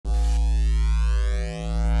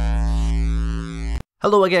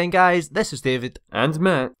Hello again guys, this is David And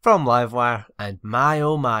Matt from Livewire, and my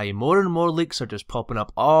oh my, more and more leaks are just popping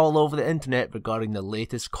up all over the internet regarding the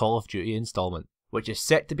latest Call of Duty installment, which is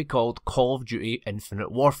set to be called Call of Duty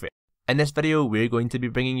Infinite Warfare. In this video we're going to be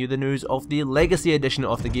bringing you the news of the Legacy edition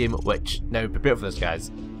of the game, which, now prepare for this guys,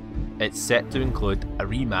 it's set to include a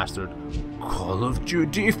remastered Call of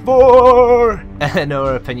Duty 4! In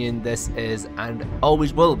our opinion, this is, and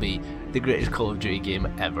always will be, the greatest Call of Duty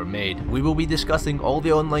game ever made. We will be discussing all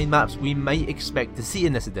the online maps we might expect to see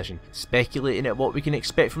in this edition, speculating at what we can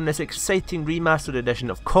expect from this exciting remastered edition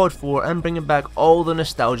of COD4, and bringing back all the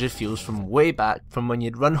nostalgia feels from way back, from when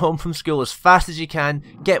you'd run home from school as fast as you can,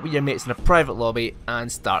 get with your mates in a private lobby,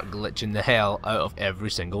 and start glitching the hell out of every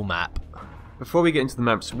single map. Before we get into the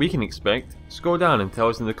maps we can expect, scroll down and tell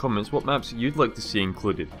us in the comments what maps you'd like to see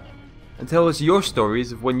included. And tell us your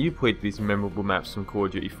stories of when you played these memorable maps from Call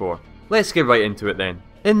of Duty 4. Let's get right into it then.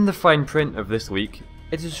 In the fine print of this week,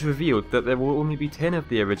 it is revealed that there will only be 10 of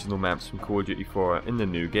the original maps from Call of Duty 4 in the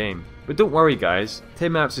new game. But don't worry guys,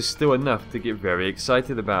 10 maps is still enough to get very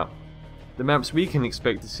excited about. The maps we can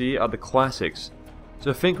expect to see are the classics,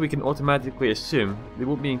 so I think we can automatically assume they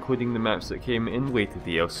won't be including the maps that came in later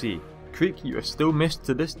DLC. Creek, you are still missed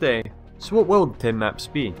to this day. So what will the 10 maps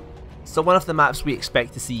be? So one of the maps we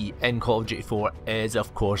expect to see in Call of Duty 4 is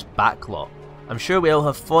of course Backlot. I'm sure we all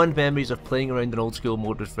have fond memories of playing around in old school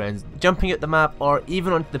mode with friends. Jumping at the map or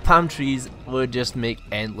even onto the palm trees would just make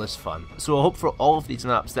endless fun. So I hope for all of these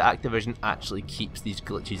maps that Activision actually keeps these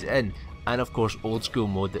glitches in, and of course old school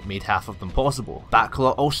mode that made half of them possible.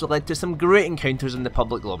 Backlot also led to some great encounters in the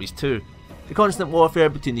public lobbies too. The constant warfare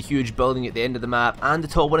between the huge building at the end of the map and the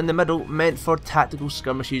tall one in the middle meant for tactical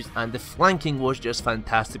skirmishes, and the flanking was just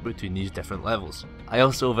fantastic between these different levels. I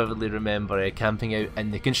also vividly remember camping out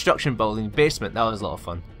in the construction building basement. That was a lot of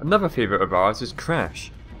fun. Another favourite of ours is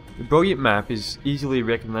Crash. The brilliant map is easily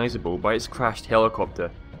recognisable by its crashed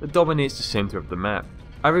helicopter that dominates the centre of the map.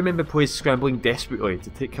 I remember players scrambling desperately to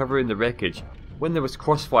take cover in the wreckage when there was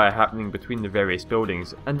crossfire happening between the various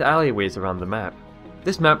buildings and alleyways around the map.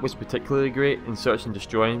 This map was particularly great in search and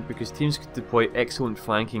destroying because teams could deploy excellent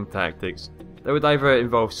flanking tactics that would either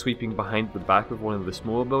involve sweeping behind the back of one of the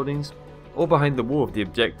smaller buildings or behind the wall if the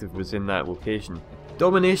objective was in that location.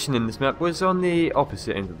 Domination in this map was on the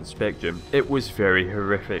opposite end of the spectrum. It was very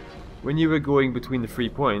horrific. When you were going between the 3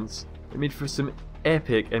 points, it made for some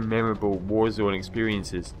epic and memorable Warzone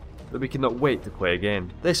experiences that we cannot wait to play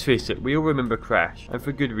again. Let's face it, we all remember Crash, and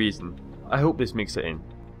for good reason. I hope this makes it in.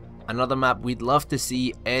 Another map we'd love to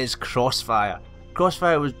see is Crossfire.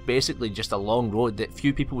 Crossfire was basically just a long road that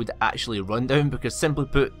few people would actually run down because, simply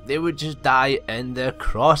put, they would just die in the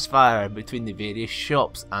crossfire between the various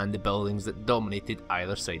shops and the buildings that dominated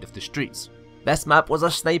either side of the streets. This map was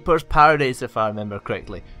a sniper's paradise if I remember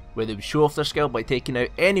correctly, where they would show off their skill by taking out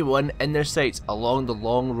anyone in their sights along the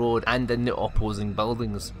long road and in the opposing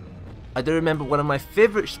buildings. I do remember one of my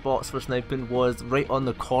favourite spots for sniping was right on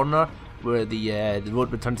the corner where the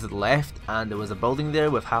road would turn to the left and there was a building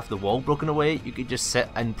there with half the wall broken away. You could just sit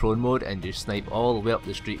in prone mode and just snipe all the way up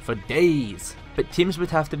the street for days. But teams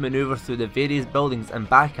would have to manoeuvre through the various buildings and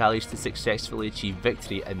back alleys to successfully achieve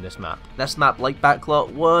victory in this map. This map, like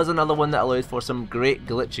Backlot, was another one that allowed for some great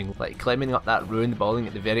glitching, like climbing up that ruined building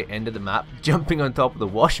at the very end of the map, jumping on top of the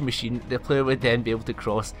washing machine. The player would then be able to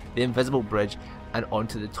cross the invisible bridge and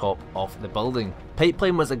onto the top of the building.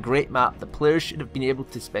 Pipeline was a great map that players should have been able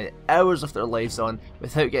to spend hours of their lives on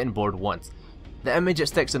without getting bored once. The image that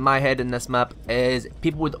sticks in my head in this map is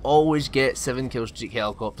people would always get 7 kill streak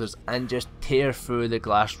helicopters and just tear through the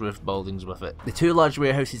glass roof buildings with it. The two large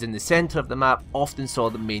warehouses in the centre of the map often saw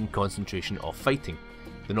the main concentration of fighting.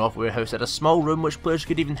 The north warehouse had a small room which players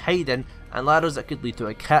could even hide in, and ladders that could lead to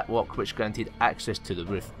a catwalk which granted access to the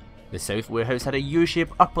roof. The south warehouse had a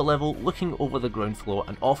U-shaped upper level looking over the ground floor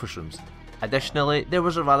and office rooms. Additionally, there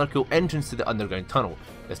was a rather cool entrance to the underground tunnel.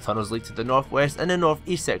 This tunnels lead to the northwest and the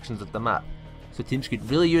northeast sections of the map, so teams could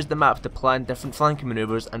really use the map to plan different flanking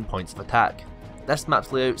manoeuvres and points of attack. This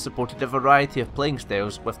map's layout supported a variety of playing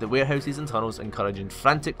styles, with the warehouses and tunnels encouraging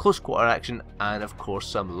frantic close quarter action and of course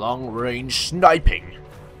some long range sniping.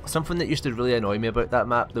 Something that used to really annoy me about that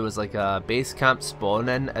map, there was like a base camp spawn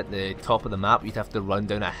in at the top of the map. You'd have to run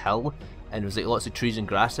down a hill and there was like lots of trees and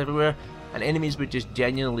grass everywhere, and enemies would just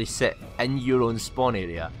genuinely sit in your own spawn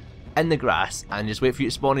area in the grass and just wait for you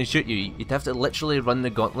to spawn and shoot you. You'd have to literally run the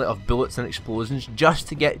gauntlet of bullets and explosions just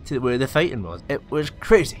to get to where the fighting was. It was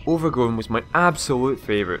crazy. Overgrown was my absolute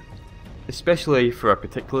favourite, especially for a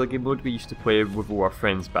particular game mode we used to play with all our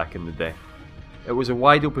friends back in the day. It was a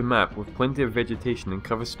wide open map with plenty of vegetation and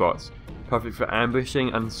cover spots, perfect for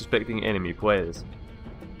ambushing unsuspecting enemy players.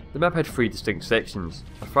 The map had 3 distinct sections,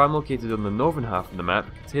 a farm located on the northern half of the map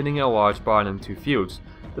containing a large barn and 2 fields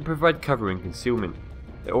that provide cover and concealment.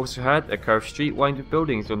 It also had a curved street lined with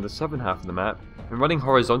buildings on the southern half of the map, and running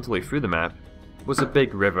horizontally through the map was a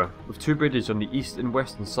big river, with 2 bridges on the east and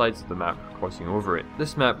western sides of the map crossing over it.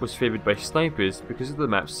 This map was favoured by snipers because of the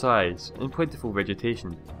map's size and plentiful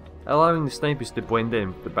vegetation, allowing the snipers to blend in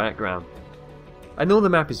with the background. I know the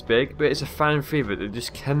map is big, but it's a fan favourite that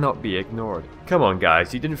just cannot be ignored. Come on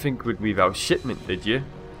guys, you didn't think we'd leave out Shipment, did you?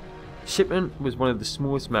 Shipment was one of the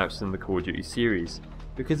smallest maps in the Call of Duty series.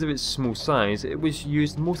 Because of its small size, it was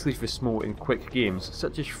used mostly for small and quick games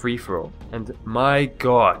such as Free For All, and my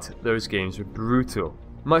god, those games were brutal.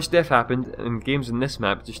 Much death happened, and games on this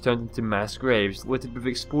map just turned into mass graves littered with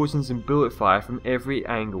explosions and bullet fire from every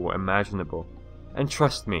angle imaginable. And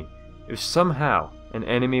trust me, if somehow an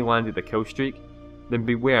enemy landed a kill streak, then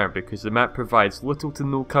beware, because the map provides little to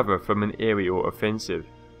no cover from an aerial offensive.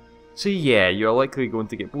 So yeah, you're likely going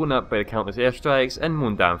to get blown up by the countless airstrikes and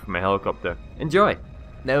mown down from a helicopter. Enjoy!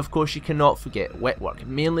 Now of course you cannot forget wet work,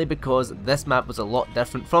 mainly because this map was a lot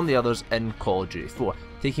different from the others in Call of Duty 4,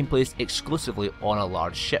 taking place exclusively on a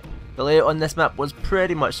large ship. The layout on this map was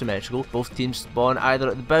pretty much symmetrical. Both teams spawn either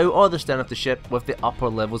at the bow or the stern of the ship, with the upper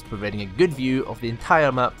levels providing a good view of the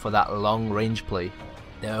entire map for that long range play.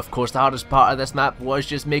 Now of course the hardest part of this map was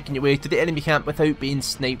just making your way to the enemy camp without being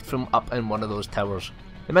sniped from up in one of those towers.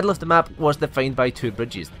 The middle of the map was defined by 2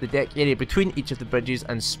 bridges. The deck area between each of the bridges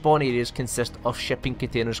and spawn areas consist of shipping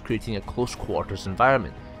containers, creating a close quarters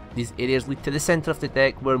environment. These areas lead to the centre of the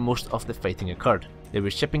deck where most of the fighting occurred. There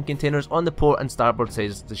were shipping containers on the port and starboard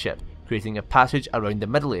sides of the ship, creating a passage around the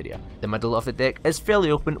middle area. The middle of the deck is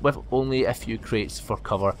fairly open with only a few crates for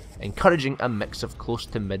cover, encouraging a mix of close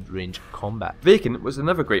to mid-range combat. Vacant was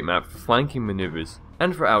another great map for flanking manoeuvres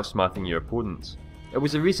and for outsmarting your opponents. It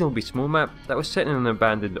was a reasonably small map that was set in an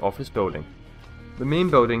abandoned office building. The main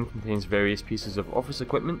building contains various pieces of office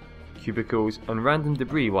equipment, cubicles and random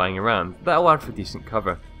debris lying around that allowed for decent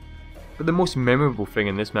cover. But the most memorable thing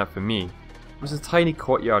in this map for me was the tiny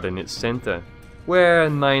courtyard in its centre, where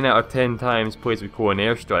 9 out of 10 times players would call in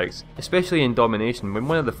airstrikes, especially in Domination when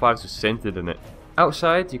one of the flags was centred in it.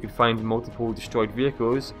 Outside you could find multiple destroyed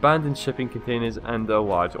vehicles, abandoned shipping containers and a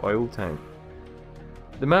large oil tank.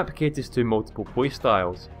 The map caters to multiple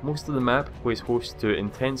playstyles. Most of the map plays host to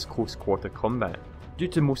intense close quarter combat, due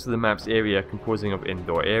to most of the map's area composing of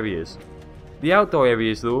indoor areas. The outdoor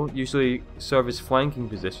areas though usually serve as flanking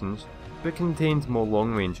positions, but contained more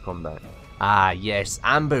long range combat. Ah yes,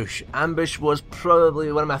 Ambush. Ambush was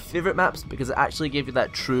probably one of my favourite maps because it actually gave you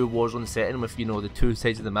that true Warzone setting with, you know, the 2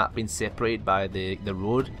 sides of the map being separated by the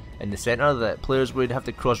road in the centre that players would have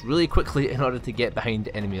to cross really quickly in order to get behind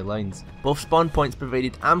enemy lines. Both spawn points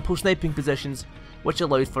provided ample sniping positions, which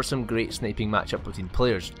allowed for some great sniping matchup between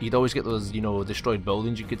players. You'd always get those, you know, destroyed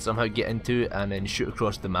buildings you could somehow get into and then shoot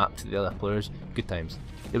across the map to the other players. Good times.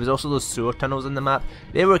 There was also those sewer tunnels in the map.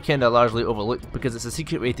 They were kinda largely overlooked because it's a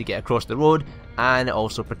secret way to get across the road, and it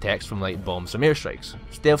also protects from like bombs from airstrikes.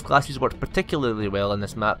 Stealth classes worked particularly well in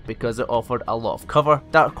this map because it offered a lot of cover,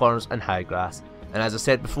 dark corners and high grass. And as I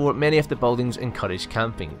said before, many of the buildings encourage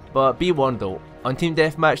camping. But be warned though, on Team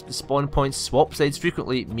Deathmatch the spawn points swap sides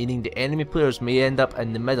frequently, meaning the enemy players may end up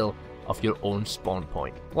in the middle of your own spawn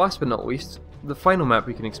point. Last but not least, the final map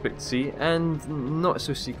we can expect to see, and not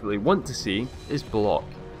so secretly want to see, is Block.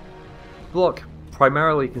 Block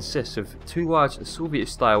primarily consists of 2 large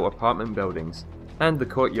Soviet-style apartment buildings, and the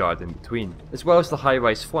courtyard in between, as well as the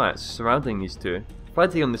high-rise flats surrounding these 2.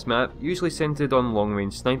 Fighting on this map usually centred on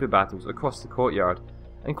long-range sniper battles across the courtyard,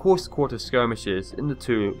 and close-quarter skirmishes in the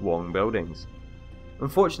 2 long buildings.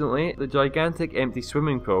 Unfortunately, the gigantic empty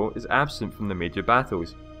swimming pool is absent from the major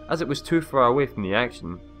battles, as it was too far away from the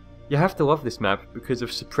action. You have to love this map because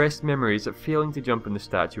of suppressed memories of failing to jump on the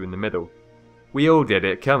statue in the middle. We all did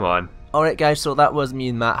it, come on. Alright guys, so that was me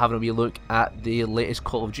and Matt having a wee look at the latest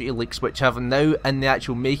Call of Duty leaks, which have now, in the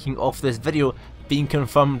actual making of this video, been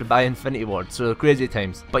confirmed by Infinity Ward, so crazy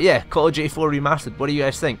times. But yeah, Call of Duty 4 Remastered, what do you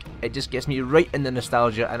guys think? It just gets me right in the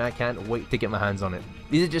nostalgia and I can't wait to get my hands on it.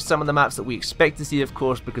 These are just some of the maps that we expect to see, of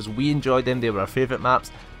course, because we enjoyed them, they were our favourite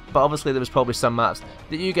maps. But obviously there was probably some maps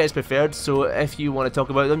that you guys preferred, so if you want to talk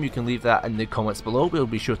about them you can leave that in the comments below, we'll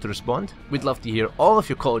be sure to respond. We'd love to hear all of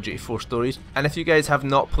your Call of Duty 4 stories, and if you guys have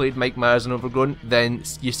not played Mike Myers and Overgrown, then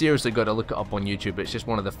you seriously gotta look it up on YouTube, it's just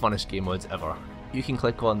one of the funnest game modes ever. You can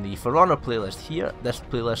click on the For Honor playlist here. This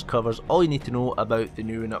playlist covers all you need to know about the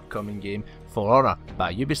new and upcoming game For Honor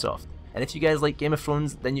by Ubisoft. And if you guys like Game of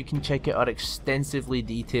Thrones, then you can check out our extensively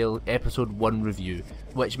detailed episode 1 review,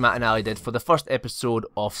 which Matt and Ali did for the first episode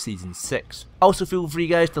of season 6. Also feel free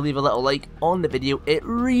guys to leave a little like on the video, it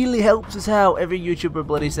really helps us out. Every YouTuber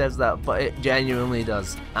bloody says that, but it genuinely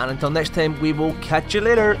does. And until next time, we will catch you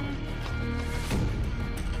later.